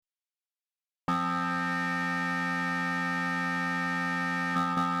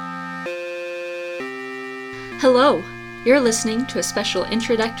Hello! You're listening to a special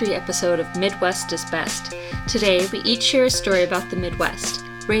introductory episode of Midwest is Best. Today, we each share a story about the Midwest,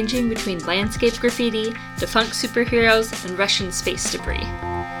 ranging between landscape graffiti, defunct superheroes, and Russian space debris.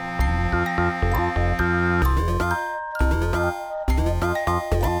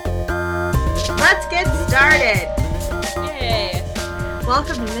 Let's get started! Yay!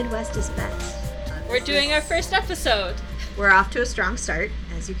 Welcome to Midwest is Best. We're doing our first episode. We're off to a strong start,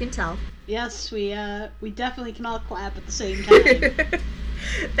 as you can tell. Yes, we definitely can all clap at the same time.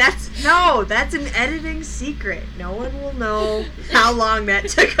 That's an editing secret. No one will know how long that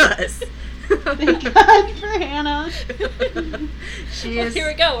took us. Thank God for Hannah. Here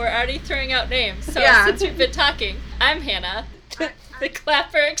we go. We're already throwing out names. So since we've been talking, I'm Hannah, the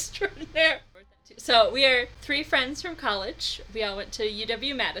clapper extraordinaire. So we are three friends from college. We all went to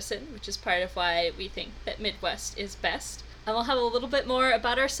UW-Madison, which is part of why we think that Midwest is best. And we'll have a little bit more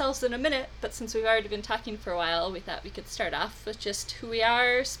about ourselves in a minute, but since we've already been talking for a while, we thought we could start off with just who we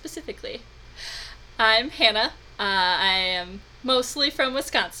are specifically. I'm Hannah. I am mostly from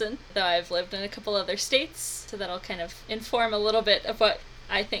Wisconsin, though I've lived in a couple other states, so that'll kind of inform a little bit of what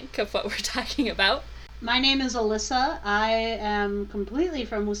I think of what we're talking about. My name is Alyssa. I am completely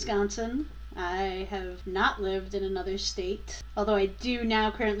from Wisconsin. I have not lived in another state, although I do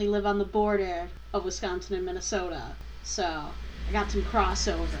now currently live on the border of Wisconsin and Minnesota. So, I got some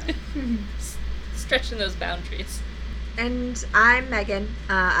crossover. Stretching those boundaries. And I'm Megan.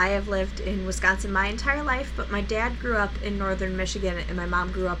 I have lived in Wisconsin my entire life, but my dad grew up in northern Michigan and my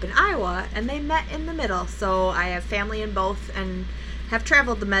mom grew up in Iowa, and they met in the middle. So I have family in both and have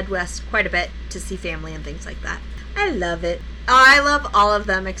traveled the Midwest quite a bit to see family and things like that. I love it. I love all of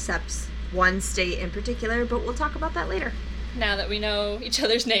them except one state in particular, but we'll talk about that later. Now that we know each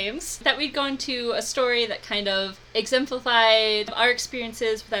other's names, that we'd go into a story that kind of exemplified our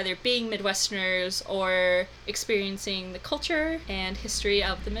experiences with either being Midwesterners or experiencing the culture and history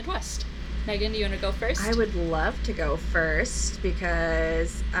of the Midwest. Megan, do you want to go first? I would love to go first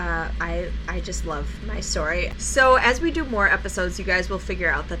because I just love my story. So as we do more episodes, you guys will figure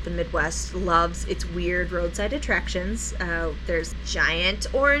out that the Midwest loves its weird roadside attractions. There's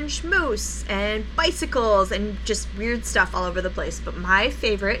giant orange moose and bicycles and just weird stuff all over the place. But my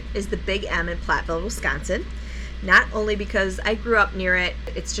favorite is the Big M in Platteville, Wisconsin. Not only because I grew up near it,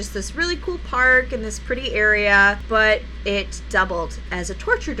 it's just this really cool park and this pretty area, but it doubled as a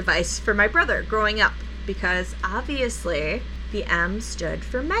torture device for my brother growing up because obviously the M stood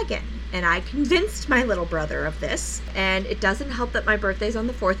for Megan. And I convinced my little brother of this, and it doesn't help that my birthday's on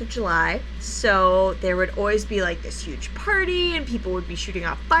the 4th of July, so there would always be like this huge party, and people would be shooting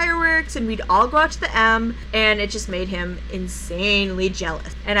off fireworks, and we'd all go out to the M, and it just made him insanely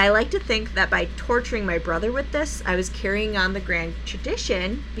jealous. And I like to think that by torturing my brother with this, I was carrying on the grand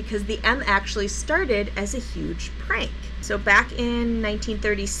tradition, because the M actually started as a huge prank. So back in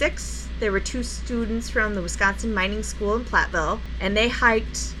 1936, there were two students from the Wisconsin Mining School in Platteville, and they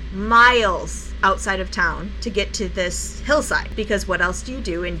hiked miles outside of town to get to this hillside, because what else do you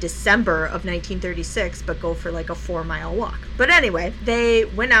do in December of 1936 but go for like a 4-mile walk? But anyway, they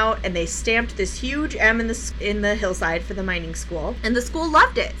went out and they stamped this huge M in the hillside for the mining school, and the school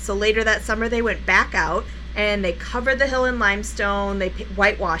loved it. So later that summer they went back out and they covered the hill in limestone, they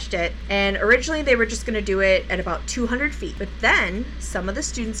whitewashed it, and originally they were just going to do it at about 200 feet. But then some of the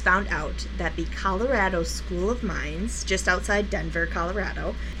students found out that the Colorado School of Mines, just outside Denver,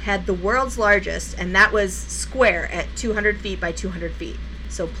 Colorado, had the world's largest, and that was square at 200 feet by 200 feet.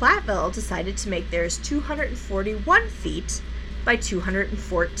 So Platteville decided to make theirs 241 feet by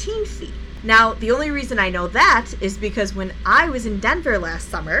 214 feet. Now, the only reason I know that is because when I was in Denver last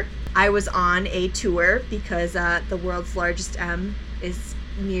summer, I was on a tour because the world's largest M is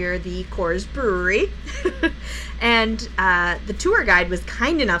near the Coors Brewery. And the tour guide was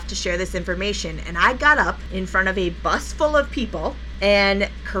kind enough to share this information. And I got up in front of a bus full of people and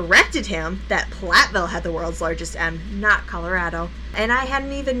corrected him that Platteville had the world's largest M, not Colorado. And I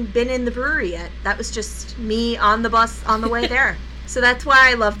hadn't even been in the brewery yet. That was just me on the bus on the way there. So that's why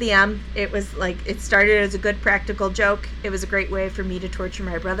I love the M. It was like, it started as a good practical joke. It was a great way for me to torture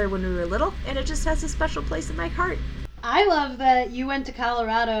my brother when we were little, and it just has a special place in my heart. I love that you went to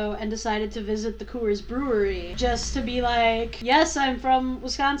Colorado and decided to visit the Coors Brewery just to be like, yes, I'm from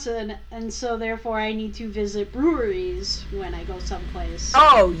Wisconsin, and so therefore I need to visit breweries when I go someplace.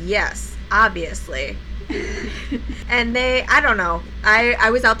 Oh, yes, obviously. And I don't know. I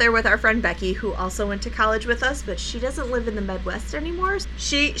was out there with our friend Becky, who also went to college with us, but she doesn't live in the Midwest anymore.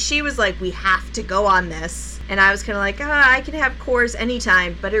 She was like, we have to go on this. And I was kind of like, I can have Coors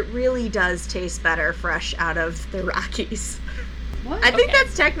anytime, but it really does taste better fresh out of the Rockies. What? I think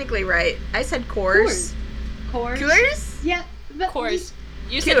that's technically right. I said Coors. Coors. Coors? Yeah. Coors.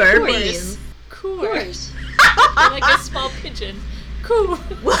 You said Coors. Coors. Like a small pigeon.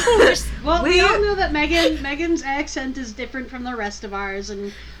 Coors. Well, we all know that Megan's accent is different from the rest of ours,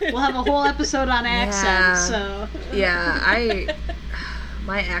 and we'll have a whole episode on accents, so... Yeah,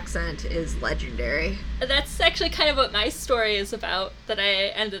 my accent is legendary. That's actually kind of what my story is about, that I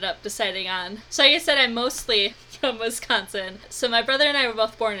ended up deciding on. So like I said, I'm mostly from Wisconsin. So my brother and I were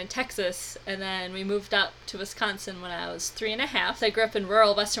both born in Texas, and then we moved up to Wisconsin when I was 3.5. So I grew up in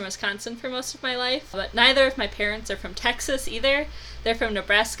rural western Wisconsin for most of my life, but neither of my parents are from Texas either. They're from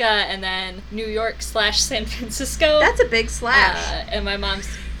Nebraska and then New York/San Francisco. That's a big slash. And my mom's...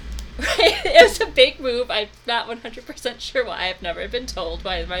 Right? It was a big move. I'm not 100% sure why. I've never been told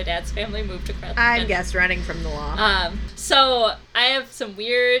why my dad's family moved across the country. I guess running from the law. So I have some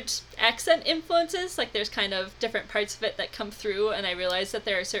weird accent influences. Like there's kind of different parts of it that come through, and I realize that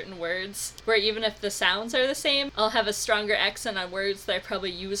there are certain words where even if the sounds are the same, I'll have a stronger accent on words that I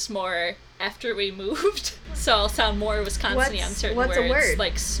probably used more after we moved. So I'll sound more Wisconsin-y on certain words. What's a word?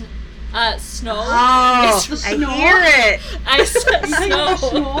 Like snow. Oh, I hear it. I said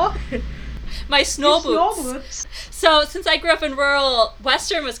snow. My snow boots. So, since I grew up in rural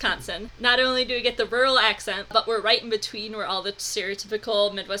western Wisconsin, not only do we get the rural accent, but we're right in between where all the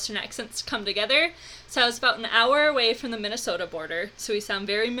stereotypical Midwestern accents come together. So I was about an hour away from the Minnesota border, so we sound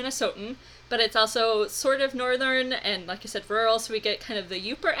very Minnesotan, but it's also sort of northern and, like I said, rural, so we get kind of the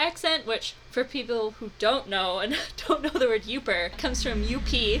Yooper accent, which, for people who don't know and don't know the word Yooper, comes from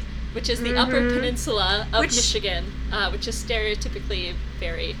UP, which is the Upper Peninsula of Michigan, which is stereotypically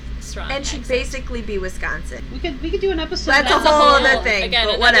very strong. And should basically be Wisconsin. We could do an episode. That's a whole other thing, again,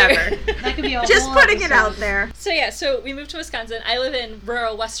 but whatever. That could be a just whole putting episode. it out there. So we moved to Wisconsin. I live in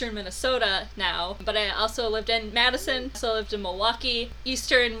rural western Minnesota now, but I also lived in Madison, also lived in Milwaukee.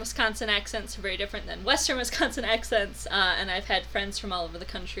 Eastern Wisconsin accents are very different than western Wisconsin accents, and I've had friends from all over the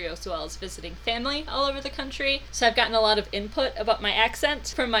country as well as visiting family all over the country. So I've gotten a lot of input about my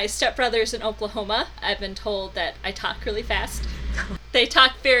accent from my stepbrothers in Oklahoma. I've been told that I talk really fast. They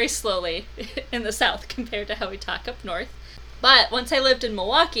talk very slowly in the South compared to how we talk up north. But once I lived in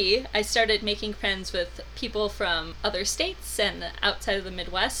Milwaukee, I started making friends with people from other states and outside of the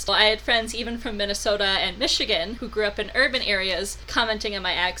Midwest. I had friends even from Minnesota and Michigan who grew up in urban areas commenting on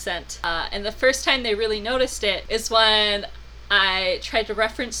my accent. And the first time they really noticed it is when I tried to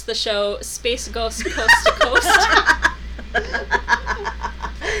reference the show Space Ghost Coast to Coast.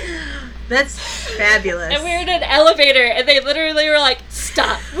 That's fabulous. And we were in an elevator, and they literally were like,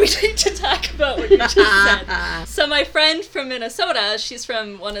 stop, we need to talk about what you just said. So my friend from Minnesota, she's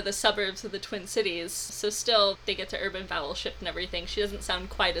from one of the suburbs of the Twin Cities, so still they get to urban vowel shift and everything. She doesn't sound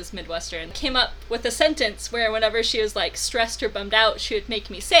quite as Midwestern. Came up with a sentence where whenever she was like stressed or bummed out, she would make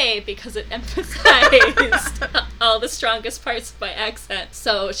me say, because it emphasized all the strongest parts of my accent.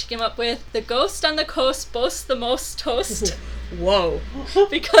 So she came up with, the ghost on the coast boasts the most toast. Whoa.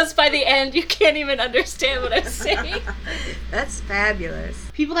 Because by the end, you can't even understand what I'm saying. That's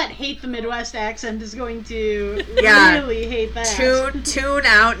fabulous. People that hate the Midwest accent is going to really hate that. Tune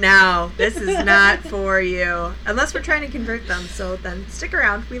out now. This is not for you. Unless we're trying to convert them, so then stick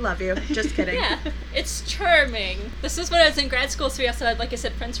around. We love you. Just kidding. Yeah, it's charming. This was when I was in grad school, so we also had, like I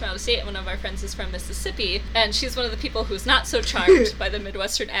said, friends from out of state. One of our friends is from Mississippi, and she's one of the people who's not so charmed by the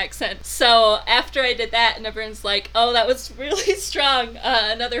Midwestern accent. So after I did that, and everyone's like, oh, that was really strong.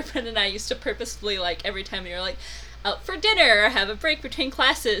 Another friend and I used to purposefully, like, every time we were like out for dinner or have a break between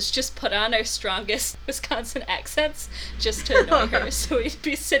classes, just put on our strongest Wisconsin accents just to annoy her. So we'd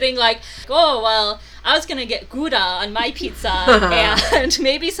be sitting like, oh, well, I was gonna get Gouda on my pizza and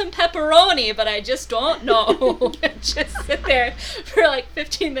maybe some pepperoni, but I just don't know. Just sit there for like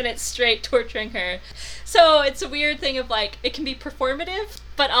 15 minutes straight torturing her. So it's a weird thing of like, it can be performative,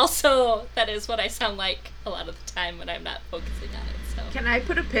 but also that is what I sound like a lot of the time when I'm not focusing on it. So. Can I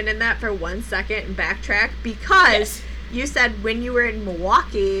put a pin in that for 1 second and backtrack? Because you said when you were in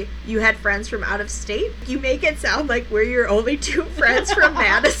Milwaukee, you had friends from out of state. You make it sound like we're your only two friends from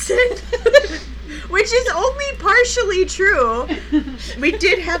Madison. Which is only partially true. We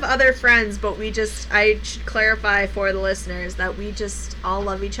did have other friends, but I should clarify for the listeners that we just all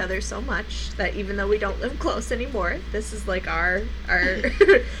love each other so much that even though we don't live close anymore, this is like our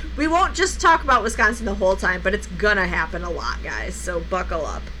we won't just talk about Wisconsin the whole time, but it's gonna happen a lot, guys, so buckle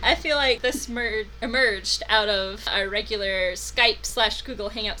up. I feel like this emerged out of our regular Skype/Google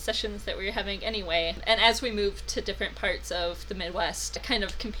Hangout sessions that we were having anyway, and as we moved to different parts of the Midwest, kind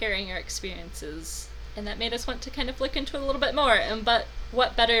of comparing our experiences. And that made us want to kind of look into it a little bit more. But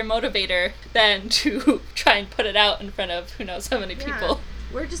what better motivator than to try and put it out in front of who knows how many people.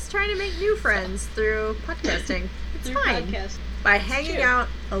 We're just trying to make new friends through podcasting. It's fine. Podcast. By hanging out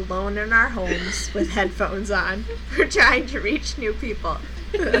alone in our homes with headphones on, we're trying to reach new people.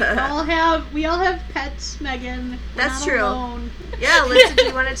 We all have pets, Megan. That's not true. Alone. Yeah, Lisa, do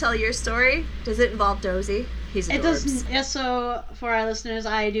you want to tell your story? Does it involve Dozy? He's adorbs. It doesn't. Yeah, so for our listeners,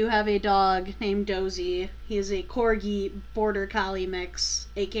 I do have a dog named Dozy. He is a Corgi Border Collie mix,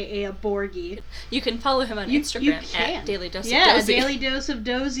 aka a Borgie. You can follow him on Instagram at Daily Dose of Dozy. Yeah, Daily Dose of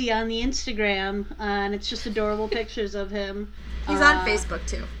Dozy on the Instagram, and it's just adorable pictures of him. He's on Facebook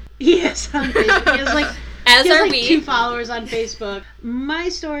too. He is on Facebook. He has like we. 2 followers on Facebook. My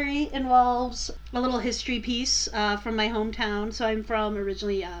story involves a little history piece from my hometown. So I'm from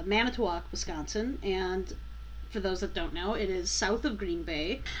originally Manitowoc, Wisconsin, and for those that don't know, it is south of Green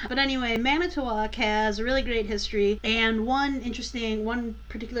Bay. But anyway, Manitowoc has a really great history, and one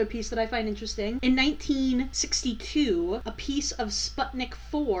particular piece that I find interesting. In 1962, a piece of Sputnik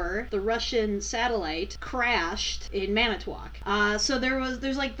 4, the Russian satellite, crashed in Manitowoc. So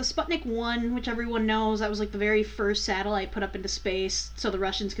there's like the Sputnik 1, which everyone knows, that was like the very first satellite put up into space, so the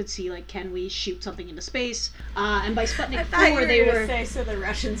Russians could see, like, can we shoot something into space? And by Sputnik 4, they were... say so the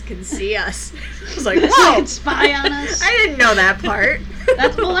Russians can see us. I was like, whoa! Whoa! They could spy on us. I didn't know that part.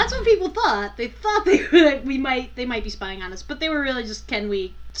 That's what people thought. They thought they might be spying on us, but they were really just, can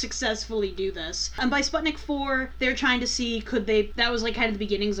we successfully do this? And by Sputnik 4, they're trying to see that was like kind of the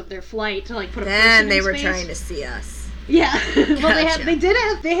beginnings of their flight to like put a person in space. Then they were trying to see us. Yeah. Well,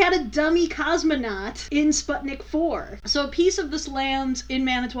 Gotcha. they had a dummy cosmonaut in Sputnik 4. So a piece of this lands in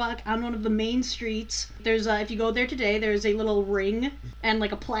Manitowoc on one of the main streets. There's if you go there today, there's a little ring and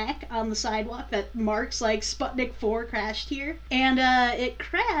like a plaque on the sidewalk that marks like Sputnik 4 crashed here. And it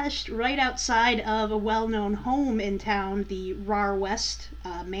crashed right outside of a well-known home in town, the RAR West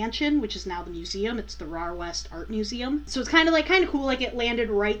mansion, which is now the museum. It's the RAR West Art Museum. So it's kind of cool, like it landed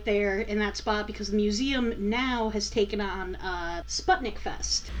right there in that spot because the museum now has taken on Sputnik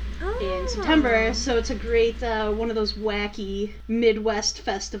Fest in September. So it's a great one of those wacky Midwest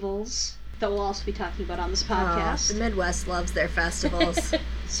festivals that we'll also be talking about on this podcast. The Midwest loves their festivals.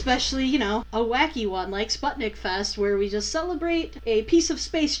 Especially, a wacky one like Sputnik Fest, where we just celebrate a piece of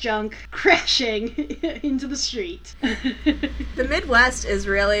space junk crashing into the street. The Midwest is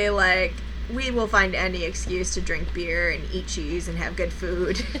really like, we will find any excuse to drink beer and eat cheese and have good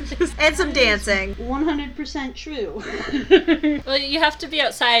food. And some dancing. 100% true. Well, you have to be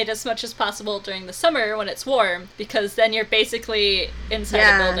outside as much as possible during the summer when it's warm, because then you're basically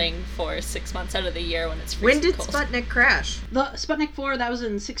inside a building for 6 months out of the year when it's freezing When did cold. Sputnik crash? The Sputnik 4, that was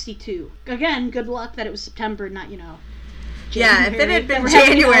in 1962. Again, good luck that it was September, not, January. Yeah, if it had been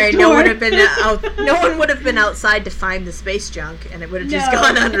January, no one would have been outside to find the space junk, and it would have just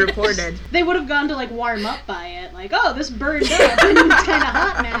gone unreported. They would have gone to warm up by it, like, oh, this burned up and it's kind of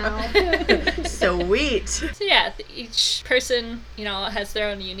hot now. Sweet. So yeah, each person, has their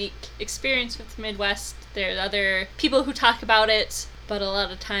own unique experience with the Midwest. There are other people who talk about it, but a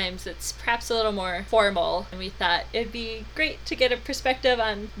lot of times it's perhaps a little more formal. And we thought it'd be great to get a perspective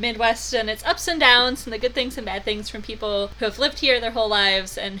on Midwest and its ups and downs and the good things and bad things from people who have lived here their whole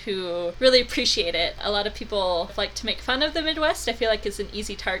lives and who really appreciate it. A lot of people like to make fun of the Midwest. I feel like it's an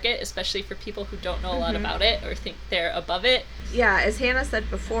easy target, especially for people who don't know a lot about it or think they're above it. Yeah, as Hannah said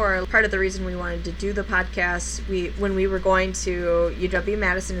before, part of the reason we wanted to do the podcast, when we were going to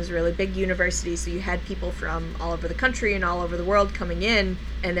UW-Madison is a really big university, so you had people from all over the country and all over the world coming in,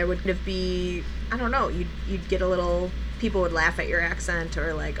 and there would be, I don't know, you'd get a little, people would laugh at your accent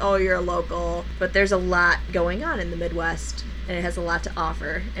or like, oh, you're a local, but there's a lot going on in the Midwest. And it has a lot to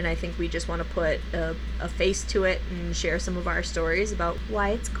offer, and I think we just want to put a face to it and share some of our stories about why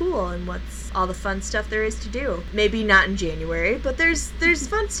it's cool and what's all the fun stuff there is to do. Maybe not in January, but there's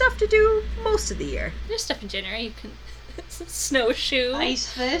fun stuff to do most of the year. There's stuff in January. You can snowshoe.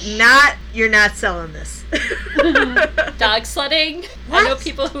 Ice fish. You're not selling this. Dog sledding. What? I know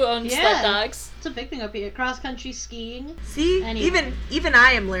people who own sled dogs. It's a big thing up here. Cross-country skiing. See? Anyway. Even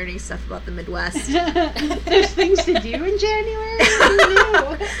I am learning stuff about the Midwest. There's things to do in January? Who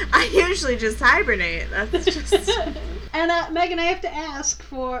knew? I usually just hibernate. That's just... And Megan, I have to ask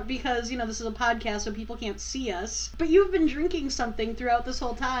because, this is a podcast so people can't see us, but you've been drinking something throughout this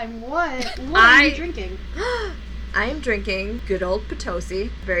whole time. What are you drinking? I am drinking good old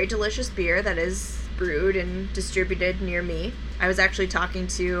Potosi, very delicious beer that is brewed and distributed near me. I was actually talking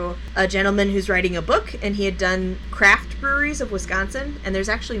to a gentleman who's writing a book, and he had done craft breweries of Wisconsin, and there's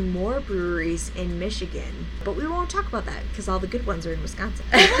actually more breweries in Michigan. But we won't talk about that, because all the good ones are in Wisconsin.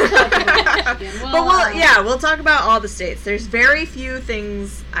 We'll talk about all the states. There's very few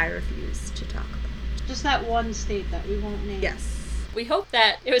things I refuse to talk about. Just that one state that we won't name. Yes. We hope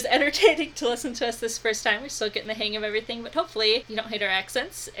that it was entertaining to listen to us this first time. We're still getting the hang of everything, but hopefully you don't hate our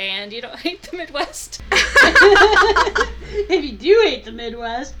accents and you don't hate the Midwest. If you do hate the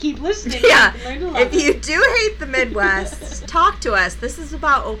Midwest, keep listening. Yeah. Learn to love If you do hate the Midwest, talk to us. This is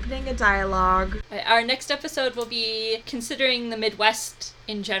about opening a dialogue. Our next episode will be considering the Midwest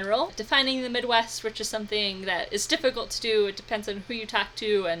in general, defining the Midwest, which is something that is difficult to do. It depends on who you talk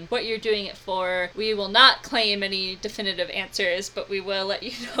to and what you're doing it for. We will not claim any definitive answers, but we will let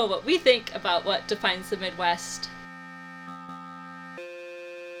you know what we think about what defines the Midwest.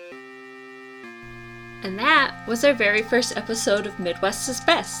 And that was our very first episode of Midwest is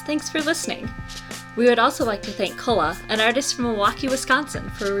Best. Thanks for listening. We would also like to thank Kola, an artist from Milwaukee, Wisconsin,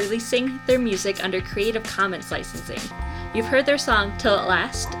 for releasing their music under Creative Commons licensing. You've heard their song Till It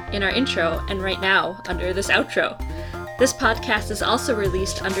Last in our intro, and right now under this outro. This podcast is also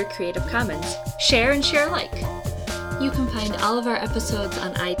released under Creative Commons. Share and share alike. You can find all of our episodes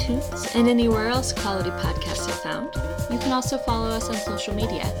on iTunes and anywhere else quality podcasts are found. You can also follow us on social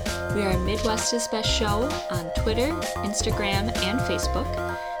media. We are Midwest is Best Show on Twitter, Instagram, and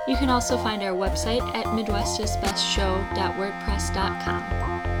Facebook. You can also find our website at midwestisbestshow.wordpress.com.